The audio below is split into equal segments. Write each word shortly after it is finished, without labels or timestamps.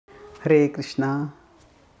Hare Krishna.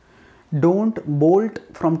 Don't bolt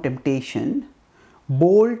from temptation,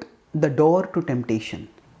 bolt the door to temptation.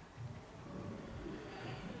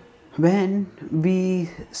 When we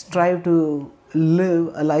strive to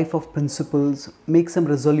live a life of principles, make some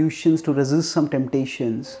resolutions to resist some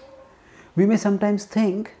temptations, we may sometimes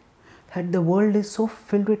think that the world is so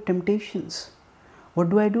filled with temptations. What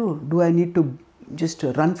do I do? Do I need to just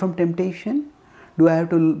run from temptation? Do I have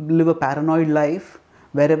to live a paranoid life?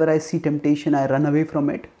 Wherever I see temptation, I run away from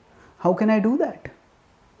it. How can I do that?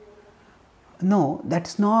 No,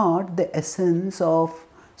 that's not the essence of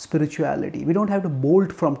spirituality. We don't have to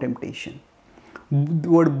bolt from temptation. The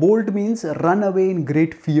word bolt means run away in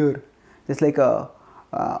great fear. Just like a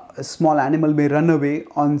small animal may run away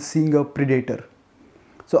on seeing a predator.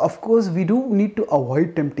 So of course we do need to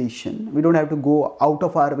avoid temptation. We don't have to go out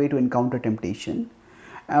of our way to encounter temptation.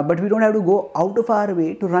 But we don't have to go out of our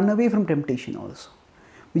way to run away from temptation also.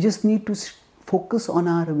 We just need to focus on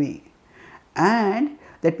our way. And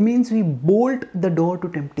that means we bolt the door to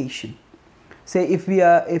temptation. Say if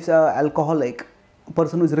an alcoholic, a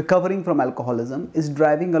person who is recovering from alcoholism, is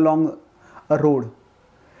driving along a road,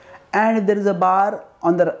 and if there is a bar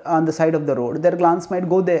on the side of the road, their glance might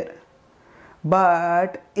go there.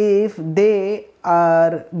 But if they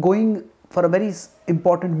are going for a very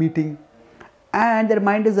important meeting and their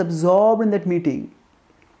mind is absorbed in that meeting,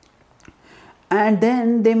 and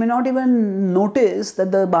then they may not even notice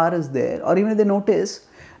that the bar is there, or even if they notice,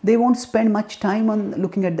 they won't spend much time on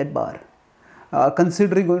looking at that bar,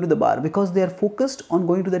 considering going to the bar, because they are focused on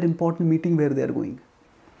going to that important meeting where they are going.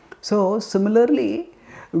 So similarly,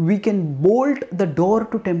 we can bolt the door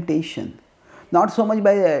to temptation, not so much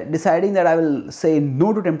by deciding that I will say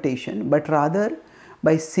no to temptation, but rather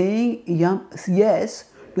by saying yes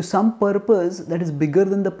to some purpose that is bigger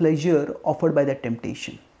than the pleasure offered by that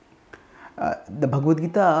temptation. The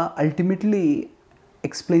Bhagavad-Gītā ultimately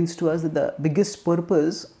explains to us that the biggest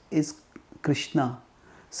purpose is Krishna,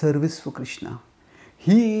 service for Krishna.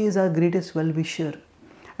 He is our greatest well-wisher,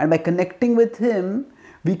 and by connecting with Him,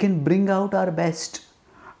 we can bring out our best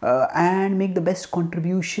and make the best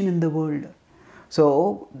contribution in the world.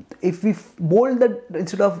 So if we bolt that,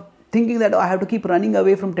 instead of thinking that I have to keep running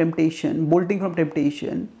away from temptation, bolting from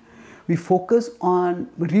temptation, we focus on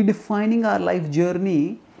redefining our life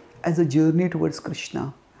journey as a journey towards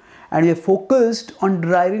Krishna. And we are focused on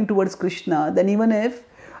driving towards Krishna, then even if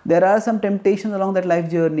there are some temptations along that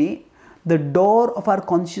life journey, the door of our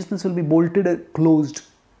consciousness will be bolted closed,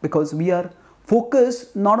 because we are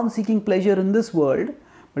focused not on seeking pleasure in this world,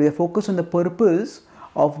 but we are focused on the purpose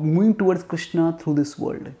of moving towards Krishna through this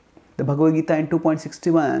world. The Bhagavad-Gītā in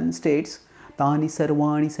 2.61 states, Tani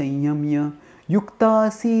sarvani sanyamya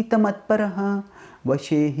yukta sita matparaha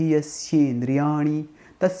vashehi yasyendriyani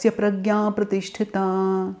tasya pragya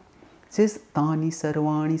pratisthita. It says, Tani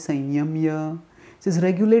sarvani sanyamya. It says,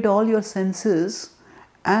 regulate all your senses.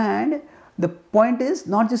 And the point is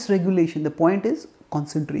not just regulation, the point is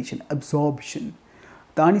concentration, absorption.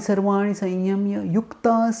 Tani sarvani sanyamya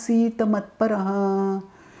yukta sita matparaha.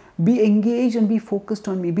 Be engaged and be focused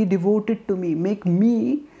on me, be devoted to me, make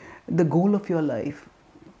me the goal of your life.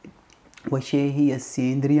 Vashehi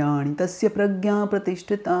yasyendriyani tasya pragya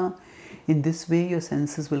pratisthita. In this way your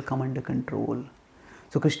senses will come under control.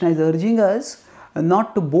 So Krishna is urging us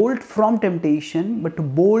not to bolt from temptation, but to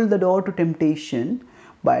bolt the door to temptation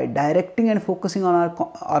by directing and focusing on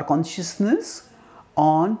our consciousness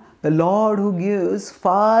on the Lord, who gives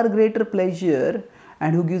far greater pleasure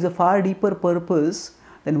and who gives a far deeper purpose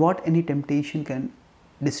than what any temptation can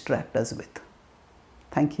distract us with.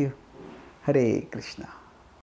 Thank you. Hare Krishna.